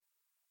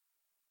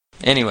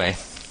Anyway,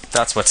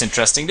 that's what's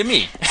interesting to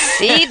me.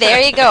 See,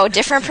 there you go.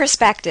 Different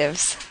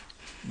perspectives.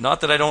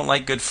 Not that I don't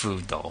like good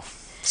food, though.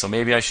 So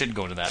maybe I should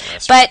go to that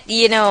restaurant. But,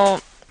 you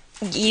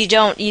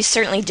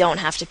certainly don't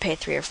have to pay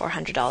 $300 or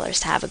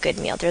 $400 to have a good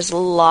meal. There's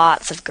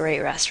lots of great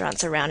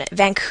restaurants around it.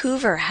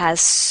 Vancouver has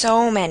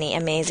so many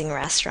amazing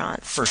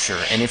restaurants. For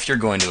sure. And if you're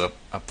going to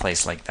a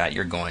place like that,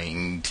 you're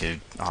going to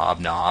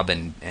hobnob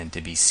and to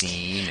be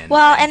seen.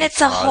 And it's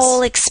a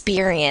whole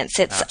experience.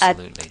 It's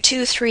Absolutely. a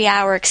 2-3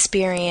 hour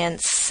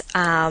experience.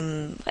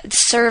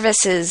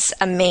 Service is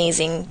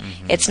amazing.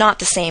 Mm-hmm. It's not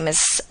the same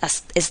as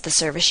the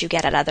service you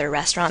get at other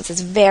restaurants.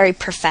 It's very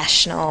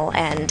professional,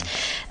 and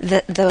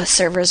the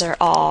servers are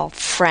all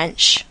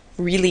French.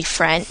 Really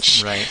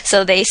French, right.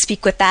 So they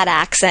speak with that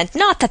accent.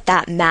 Not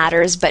that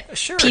matters, but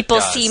sure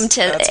people seem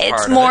to.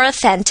 It's more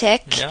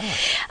authentic.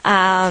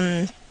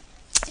 Yeah.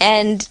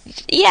 And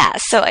yeah,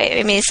 so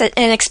I mean, it's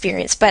an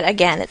experience. But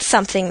again, it's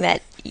something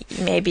that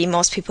maybe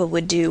most people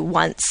would do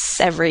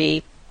once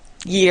every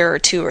year or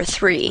 2 or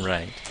 3.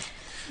 Right.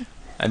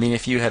 I mean,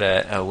 if you had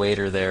a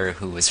waiter there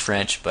who was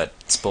French but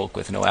spoke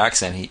with no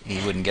accent,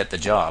 he wouldn't get the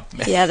job.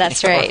 Yeah,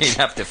 that's right. He'd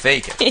have to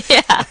fake it.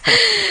 Yeah,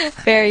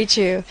 very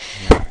true.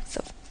 Yeah.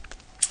 So.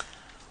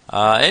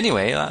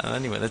 Anyway,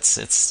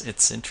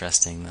 it's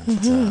interesting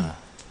that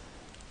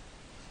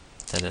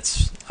that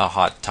it's a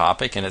hot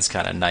topic, and it's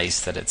kind of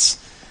nice that it's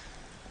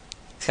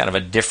kind of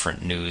a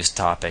different news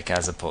topic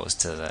as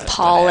opposed to the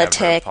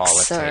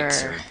politics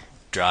or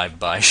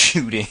drive-by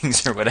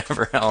shootings or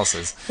whatever else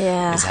is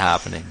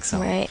happening. So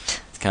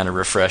right. It's kind of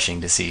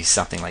refreshing to see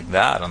something like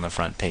that on the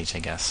front page, I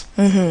guess.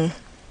 Mm-hmm.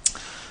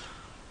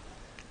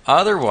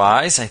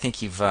 Otherwise, I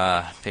think you've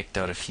picked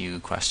out a few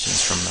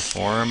questions from the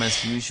forum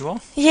as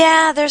usual.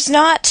 Yeah, there's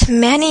not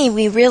many.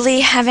 We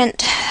really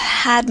haven't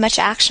had much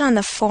action on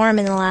the forum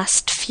in the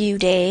last few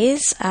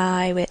days.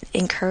 I would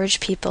encourage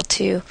people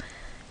to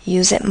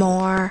use it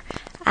more,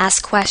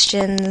 ask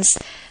questions,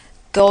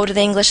 go to the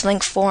English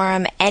Link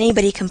forum.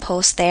 Anybody can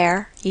post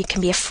there. You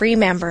can be a free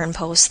member and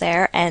post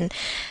there, and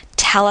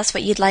tell us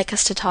what you'd like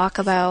us to talk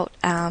about.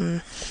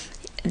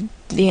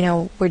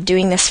 We're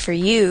doing this for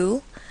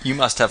you. You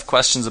must have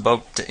questions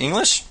about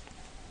English.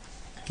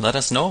 Let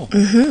us know.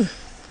 Mm-hmm.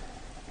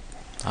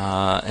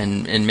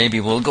 And maybe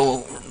we'll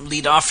go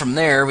lead off from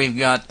there. We've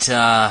got,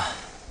 I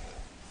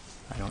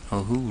don't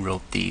know who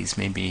wrote these.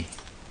 Maybe,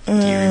 do you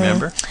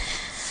remember?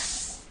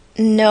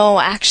 No,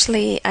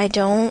 actually, I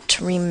don't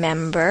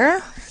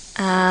remember.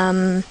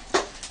 I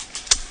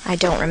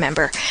don't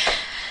remember.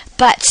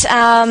 But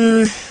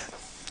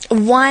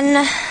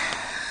one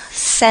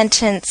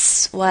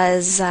sentence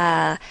was,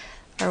 or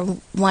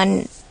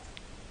one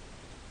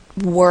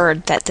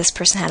word that this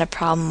person had a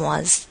problem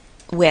was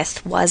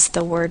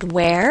the word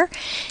where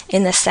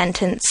in the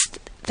sentence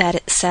that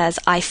it says,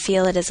 I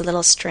feel it is a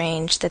little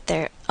strange that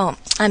there... Oh,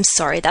 I'm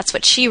sorry, that's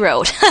what she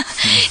wrote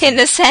in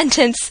the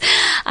sentence.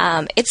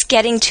 It's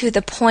getting to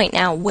the point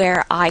now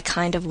where I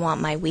kind of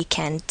want my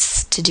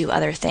weekends to do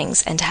other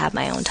things and to have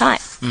my own time.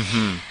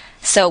 Mm-hmm.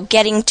 So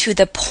getting to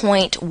the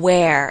point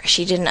where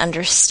she didn't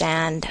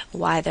understand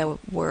why the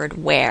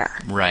word where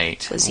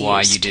right. was why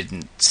used. You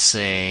didn't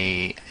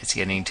say it's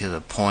getting to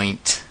the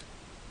point.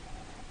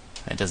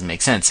 It doesn't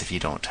make sense if you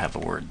don't have a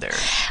word there.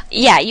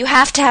 Yeah, you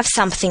have to have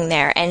something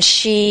there, and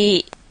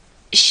she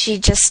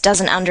just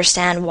doesn't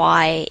understand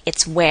why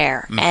it's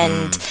where. Mm-hmm.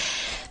 And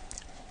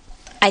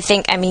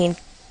I mean,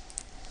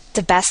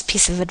 the best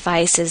piece of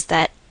advice is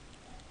that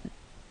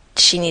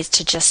she needs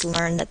to just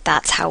learn that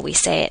that's how we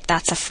say it.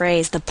 That's a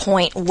phrase, the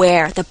point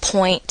where, the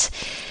point.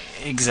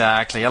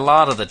 Exactly. A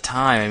lot of the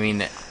time, I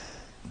mean,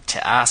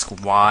 to ask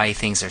why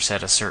things are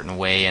said a certain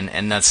way,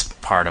 and that's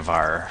part of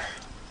our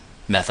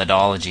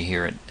methodology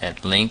here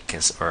at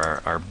LingQ,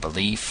 or our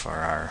belief, or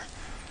our,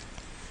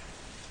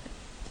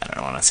 I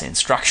don't want to say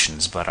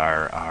instructions, but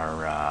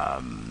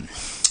our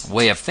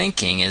way of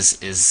thinking is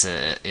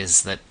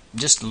that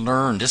just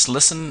learn, just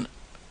listen,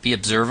 be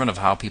observant of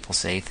how people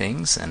say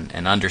things,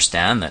 and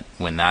understand that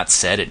when that's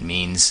said, it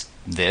means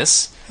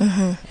this,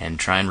 and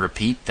try and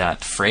repeat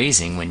that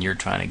phrasing when you're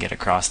trying to get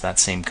across that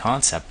same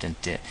concept, and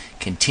to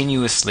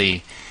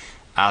continuously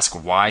ask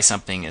why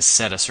something is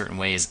said a certain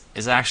way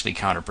is actually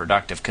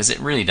counterproductive, because it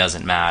really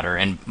doesn't matter,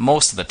 and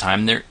most of the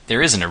time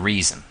there isn't a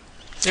reason.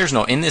 There's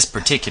no, in this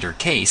particular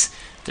case,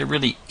 there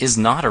really is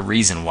not a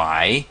reason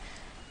why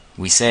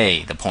we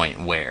say the point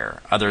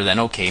where, other than,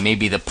 okay,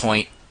 maybe the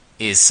point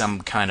is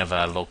some kind of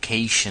a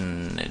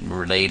location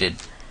related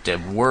to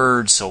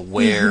word, so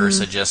where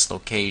suggests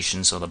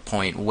location, so the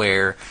point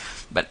where,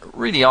 but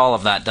really all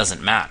of that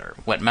doesn't matter.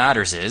 What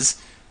matters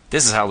is,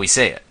 this is how we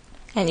say it.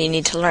 And you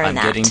need to learn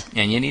that.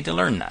 And you need to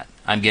learn that.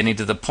 I'm getting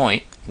to the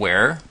point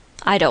where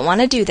I don't want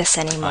to do this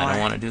anymore. I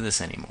don't want to do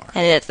this anymore.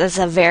 And it's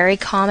a very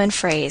common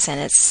phrase, and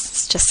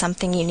it's just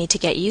something you need to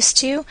get used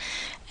to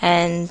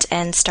and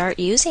start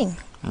using.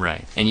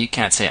 Right. And you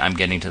can't say, I'm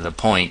getting to the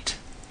point,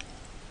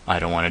 I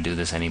don't want to do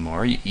this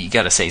anymore. You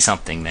got to say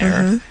something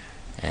there.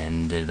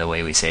 And the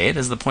way we say it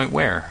is the point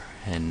where.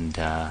 And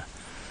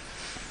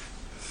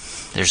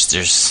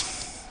there's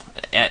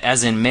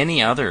as in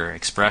many other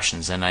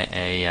expressions, and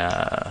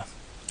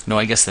no,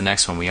 I guess the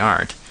next one we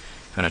aren't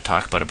going to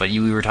talk about it, but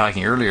we were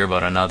talking earlier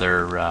about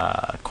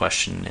another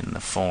question in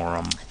the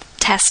forum.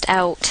 Test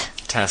out.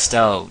 Test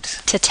out.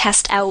 To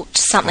test out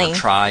something. Or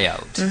try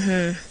out.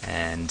 Mm-hmm.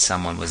 And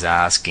someone was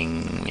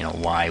asking,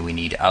 why we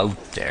need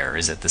out there.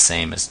 Is it the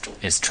same as,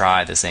 is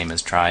try the same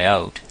as try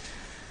out?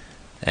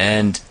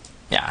 And,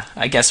 yeah,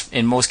 I guess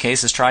in most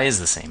cases try is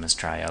the same as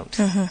try out.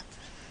 Mm-hmm.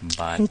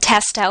 But and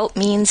test out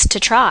means to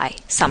try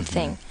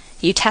something.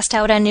 Mm-hmm. You test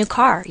out a new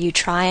car. You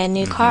try a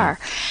new car.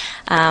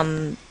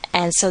 And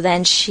so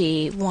then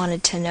she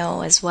wanted to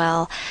know as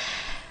well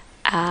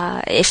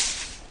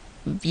if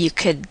you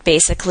could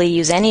basically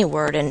use any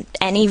word and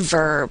any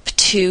verb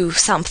to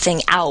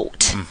something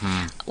out,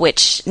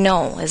 which,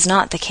 no, is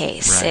not the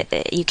case.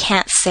 Right. You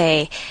can't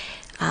say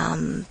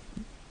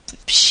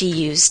she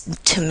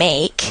used to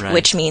make, right.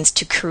 which means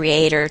to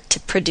create or to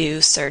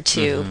produce or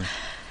to...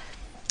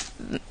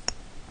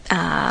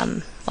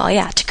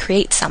 to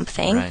create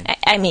something. Right.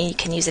 I mean, you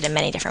can use it in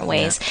many different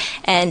ways. Yeah.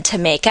 And to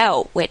make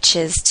out, which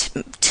is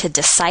to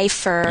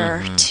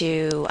decipher,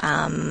 to...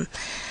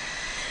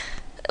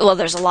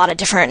 there's a lot of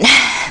different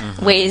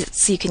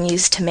ways you can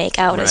use to make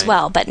out as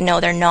well. But no,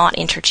 they're not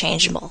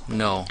interchangeable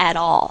at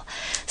all.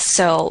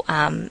 So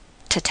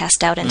to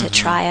test out and to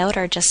try out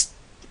are just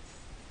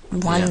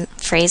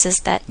phrases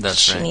that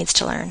she needs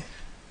to learn.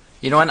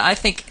 And I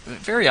think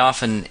very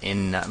often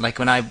in, like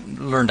when I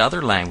learned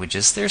other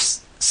languages,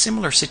 there's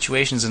similar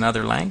situations in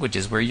other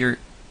languages where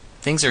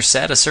things are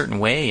said a certain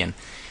way, and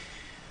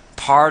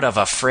part of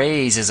a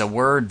phrase is a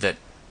word that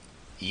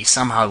you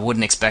somehow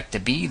wouldn't expect to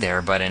be there,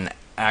 but in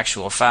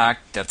actual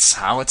fact, that's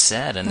how it's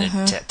said.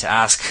 And to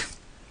ask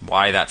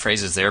why that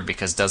phrase is there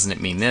because doesn't it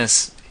mean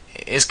this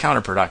is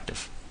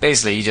counterproductive.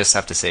 Basically, you just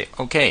have to say,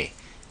 okay,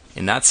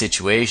 in that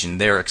situation,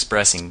 they're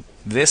expressing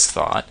this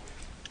thought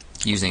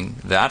using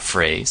that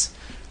phrase.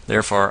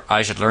 Therefore,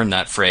 I should learn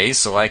that phrase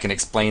so I can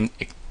explain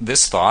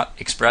this thought,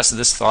 express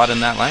this thought in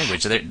that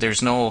language.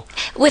 There's no...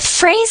 With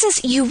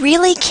phrases, you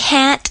really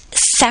can't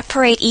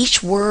separate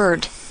each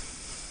word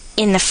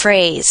in the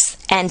phrase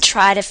and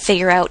try to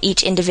figure out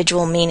each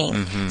individual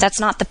meaning. That's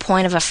not the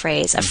point of a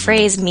phrase. A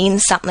phrase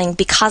means something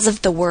because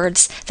of the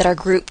words that are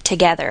grouped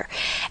together.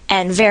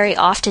 And very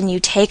often you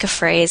take a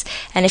phrase,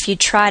 and if you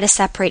try to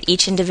separate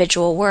each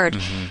individual word,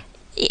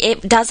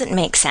 it doesn't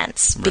make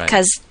sense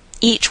because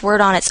each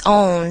word on its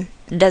own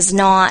does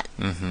not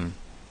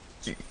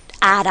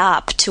add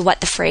up to what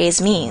the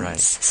phrase means. Right.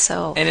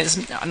 So, and it's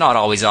not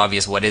always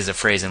obvious what is a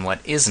phrase and what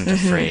isn't a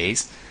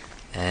phrase.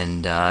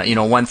 And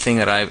one thing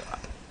that I've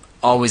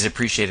always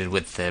appreciated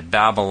with the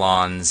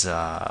Babylon's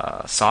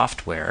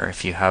software,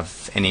 if you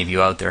have any of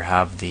you out there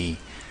have the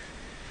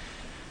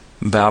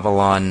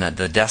Babylon,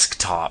 the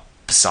desktop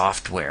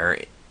software,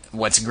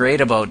 what's great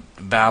about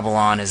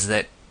Babylon is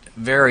that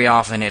very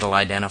often it'll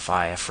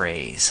identify a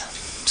phrase.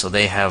 So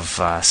they have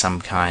some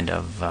kind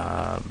of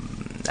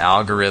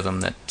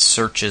algorithm that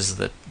searches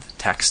the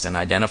text and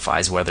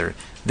identifies whether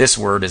this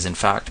word is in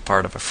fact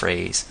part of a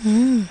phrase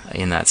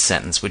in that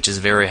sentence, which is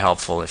very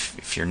helpful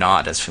if you're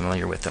not as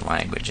familiar with the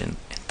language, and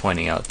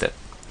pointing out that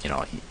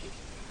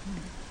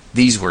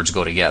these words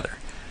go together.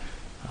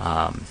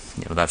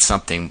 That's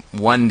something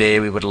one day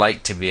we would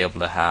like to be able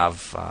to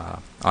have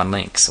on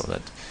LingQ, so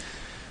that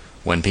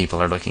when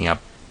people are looking up,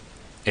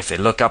 if they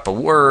look up a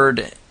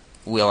word,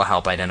 we'll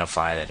help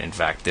identify that in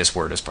fact this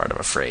word is part of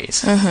a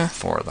phrase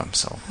for them.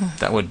 So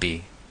that would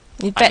be...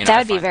 that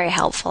would be very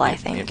helpful, I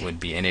think. It would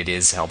be, and it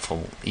is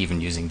helpful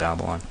even using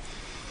Babylon.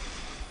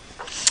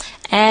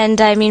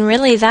 And I mean,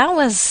 really, that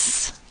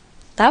was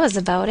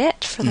about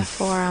it for the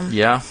forum.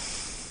 Yeah.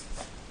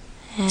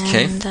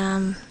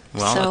 And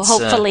well, so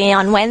hopefully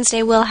on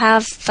Wednesday we'll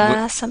have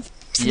some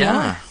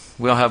more.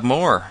 We'll have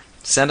more.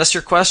 Send us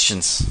your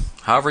questions,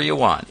 however you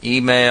want.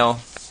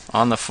 Email,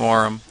 on the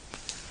forum,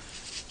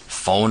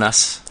 phone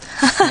us.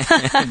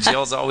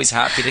 Jill's always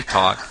happy to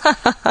talk.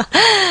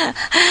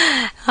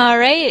 All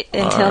right.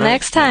 Until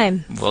next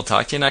time. We'll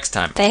talk to you next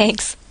time.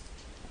 Thanks.